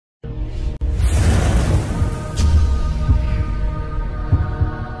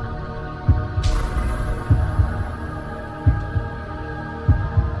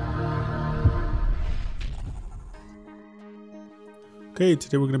Okay,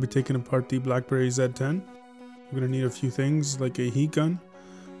 today we're going to be taking apart the Blackberry Z10. We're going to need a few things like a heat gun.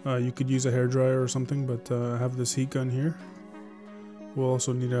 You could use a hairdryer or something, but I have this heat gun here. We'll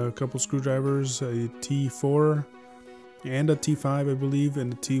also need a couple screwdrivers, a T4 and a T5 I believe,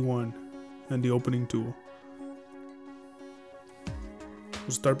 and a T1, and the opening tool.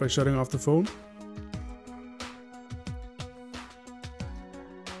 We'll start by shutting off the phone.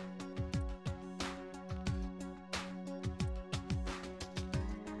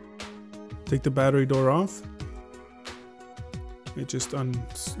 Take the battery door off. It just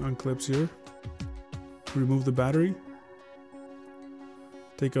unclips here. Remove the battery.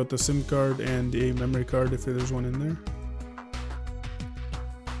 Take out the SIM card and a memory card if there's one in there.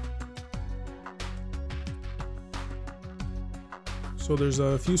 So there's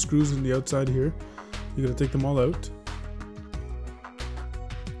a few screws in the outside here. You're gonna take them all out.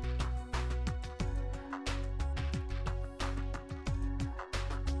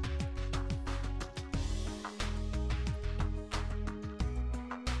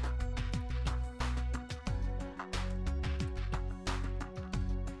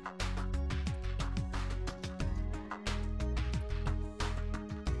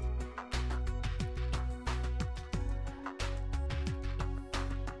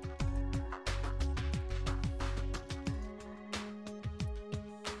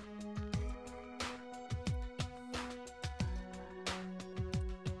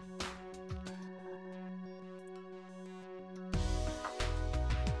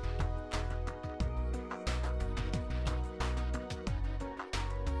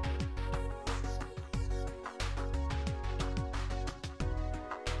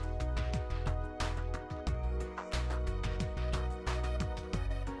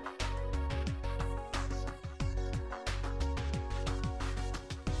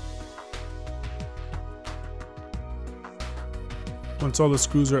 Once all the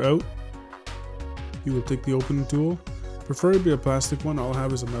screws are out, you will take the opening tool, preferably a plastic one. I'll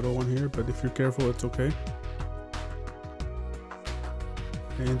have is a metal one here, but if you're careful, it's okay.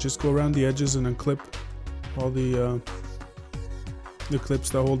 And just go around the edges and unclip all the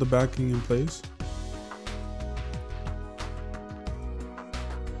clips that hold the backing in place.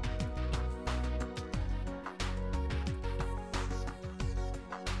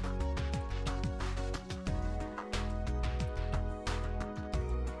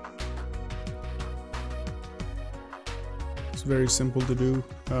 It's very simple to do.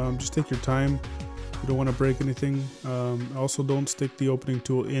 Just take your time. You don't want to break anything. Also, don't stick the opening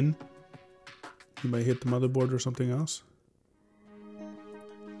tool in. You might hit the motherboard or something else.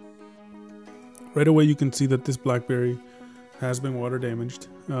 Right away you can see that this Blackberry has been water damaged.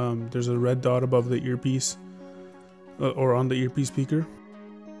 There's a red dot above the earpiece or on the earpiece speaker.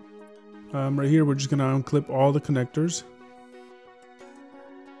 Right here we're just going to unclip all the connectors.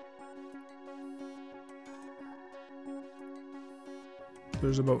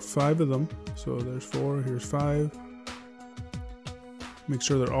 There's about 5 of them, so there's 4, here's 5. Make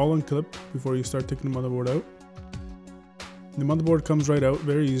sure they're all unclipped before you start taking the motherboard out. The motherboard comes right out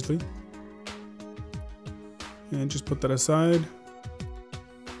very easily. And just put that aside.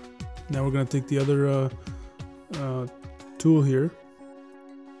 Now we're going to take the other tool here.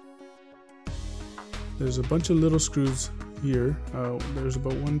 There's a bunch of little screws here. There's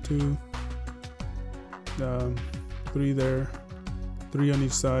about 1, 2, 3 there. 3 on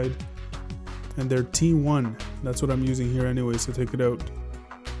each side, and they're T1. That's what I'm using here anyways to take it out.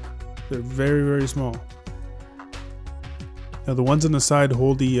 They're very, very small. Now the ones on the side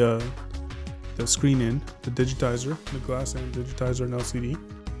hold the screen in, the digitizer, the glass and digitizer and LCD.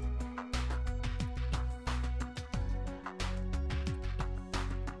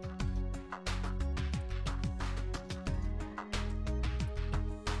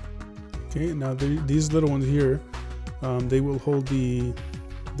 Okay, now these little ones here, they will hold the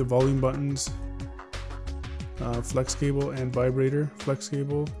volume buttons, flex cable and vibrator flex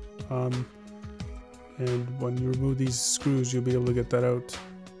cable, and when you remove these screws you'll be able to get that out.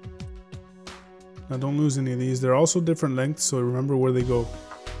 Now don't lose any of these. They're also different lengths, so remember where they go.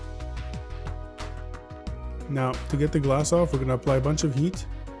 Now to get the glass off, we're going to apply a bunch of heat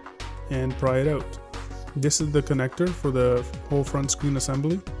and pry it out. This is the connector for the whole front screen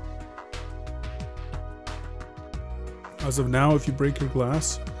assembly. As of now, if you break your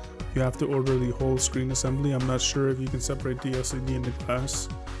glass, you have to order the whole screen assembly. I'm not sure if you can separate the LCD and the glass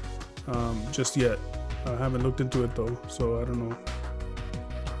just yet. I haven't looked into it though, so I don't know.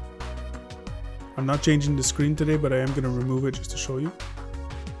 I'm not changing the screen today, but I am going to remove it just to show you.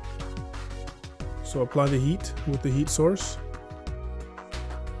 So apply the heat with the heat source.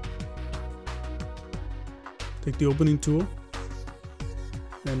 Take the opening tool,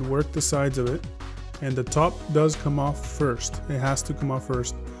 and work the sides of it. And the top does come off first. It has to come off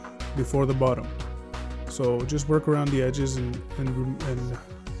first before the bottom. So just work around the edges and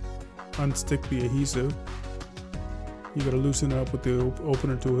unstick the adhesive. You gotta loosen it up with the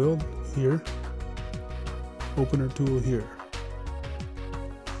opener tool here, opener tool here.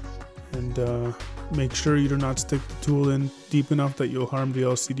 And make sure you do not stick the tool in deep enough that you'll harm the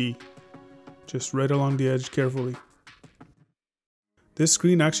LCD. Just right along the edge carefully. This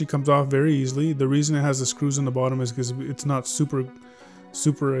screen actually comes off very easily. The reason it has the screws on the bottom is because it's not super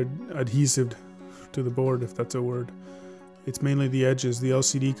adhesive to the board, if that's a word. It's mainly the edges. The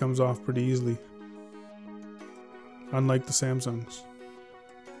LCD comes off pretty easily, unlike the Samsungs.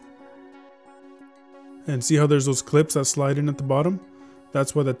 And see how there's those clips that slide in at the bottom?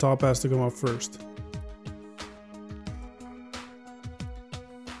 That's why the top has to come off first.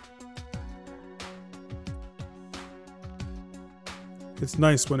 It's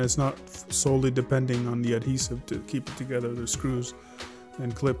nice when it's not solely depending on the adhesive to keep it together. There's screws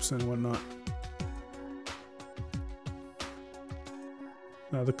and clips and whatnot.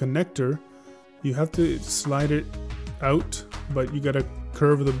 Now the connector, you have to slide it out, but you gotta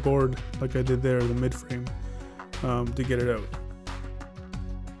curve the board like I did there, the mid frame, to get it out.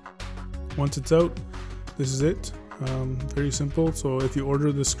 Once it's out, this is it. Very simple. So if you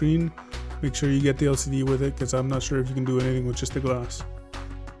order the screen, make sure you get the LCD with it, because I'm not sure if you can do anything with just the glass.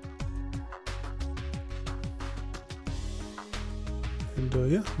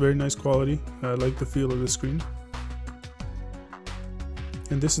 And yeah, very nice quality. I like the feel of the screen.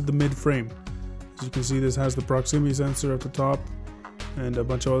 And this is the mid frame. As you can see, this has the proximity sensor at the top and a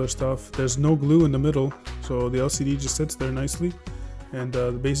bunch of other stuff. There's no glue in the middle, so the LCD just sits there nicely, and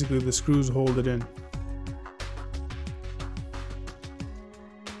basically the screws hold it in.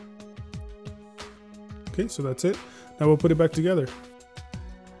 Okay, so that's it. Now we'll put it back together.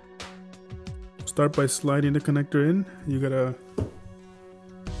 Start by sliding the connector in. You gotta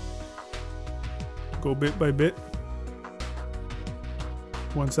go bit by bit.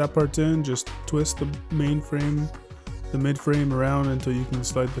 Once that part's in, just twist the main frame, the mid frame around until you can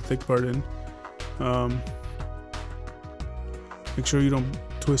slide the thick part in. Make sure you don't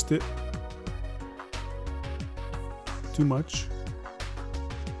twist it too much.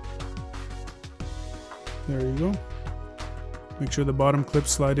 There you go. Make sure the bottom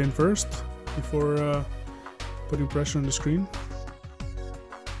clips slide in first before putting pressure on the screen.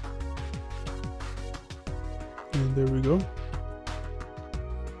 And there we go.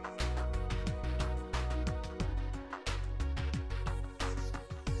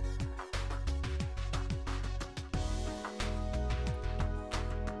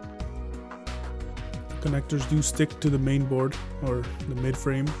 Connectors do stick to the main board, or the mid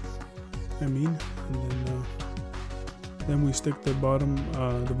frame, I mean, and then we stick the bottom,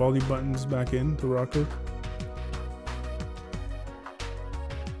 the volume buttons back in the rocker.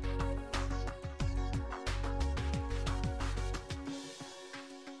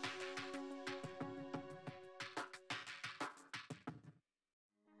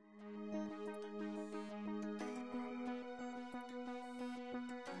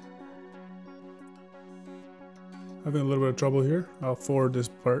 Having a little bit of trouble here. I'll forward this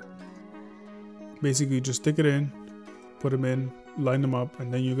part. Basically, just stick it in, put them in, line them up,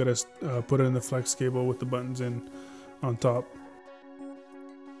 and then you gotta put it in the flex cable with the buttons in on top.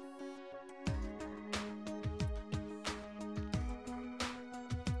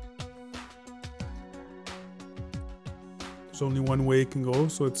 There's only one way it can go,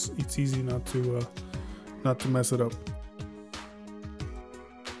 so it's easy not to mess it up.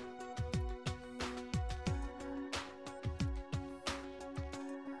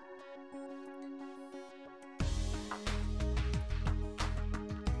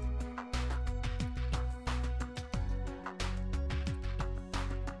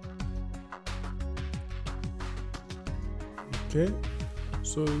 Okay,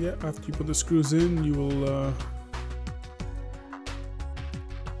 so yeah, after you put the screws in, you will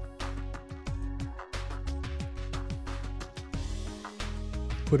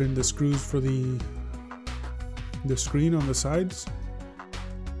put in the screws for the screen on the sides.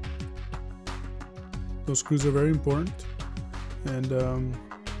 Those screws are very important, and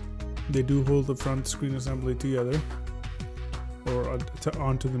they do hold the front screen assembly together, or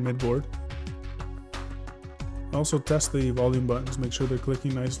onto the midboard. Also test the volume buttons, make sure they're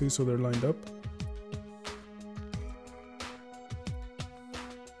clicking nicely so they're lined up.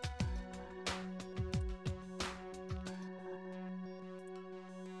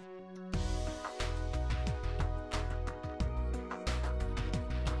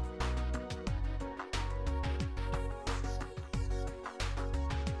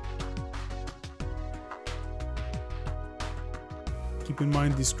 Keep in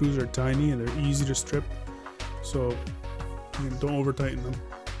mind these screws are tiny and they're easy to strip, so don't over tighten them.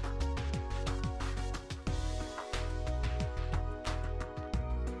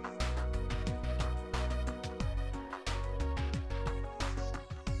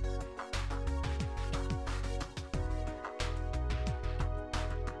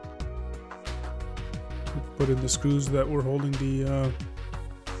 Put in the screws that were holding the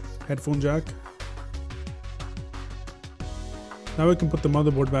headphone jack. Now we can put the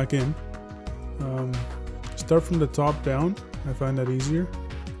motherboard back in. Start from the top down, I find that easier,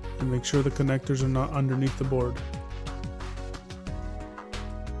 and make sure the connectors are not underneath the board.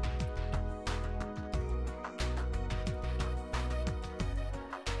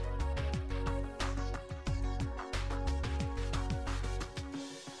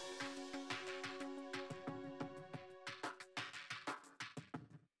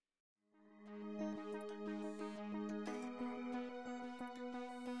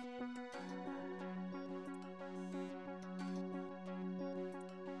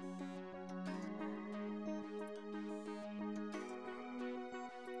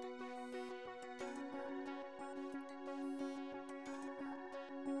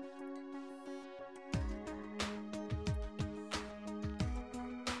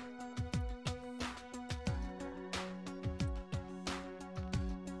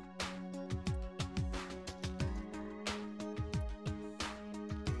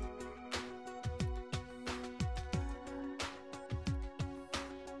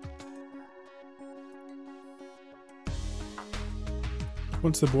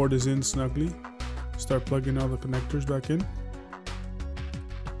 Once the board is in snugly, start plugging all the connectors back in.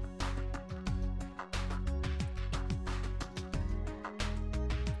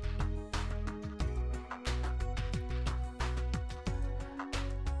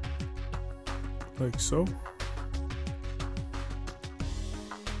 Like so.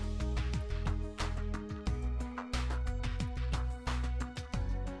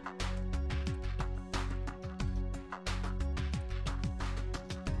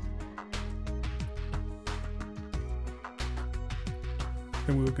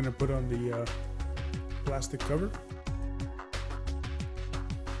 Then we were going to put on the plastic cover.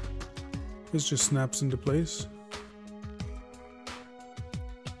 This just snaps into place.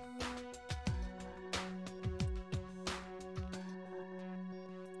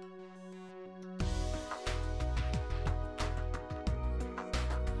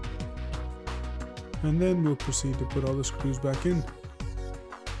 And then we'll proceed to put all the screws back in.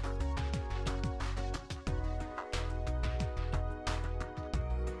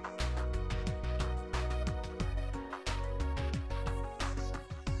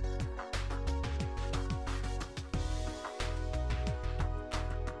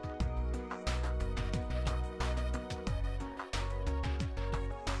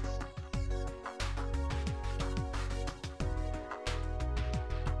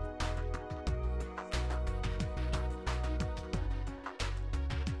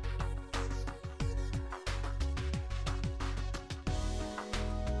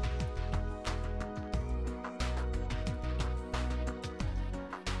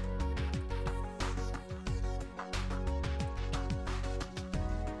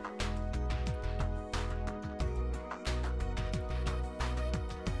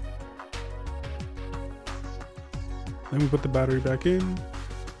 Then we put the battery back in,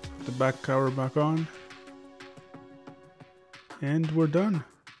 put the back cover back on, and we're done.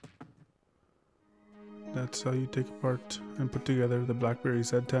 That's how you take apart and put together the Blackberry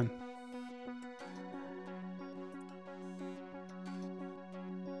Z10.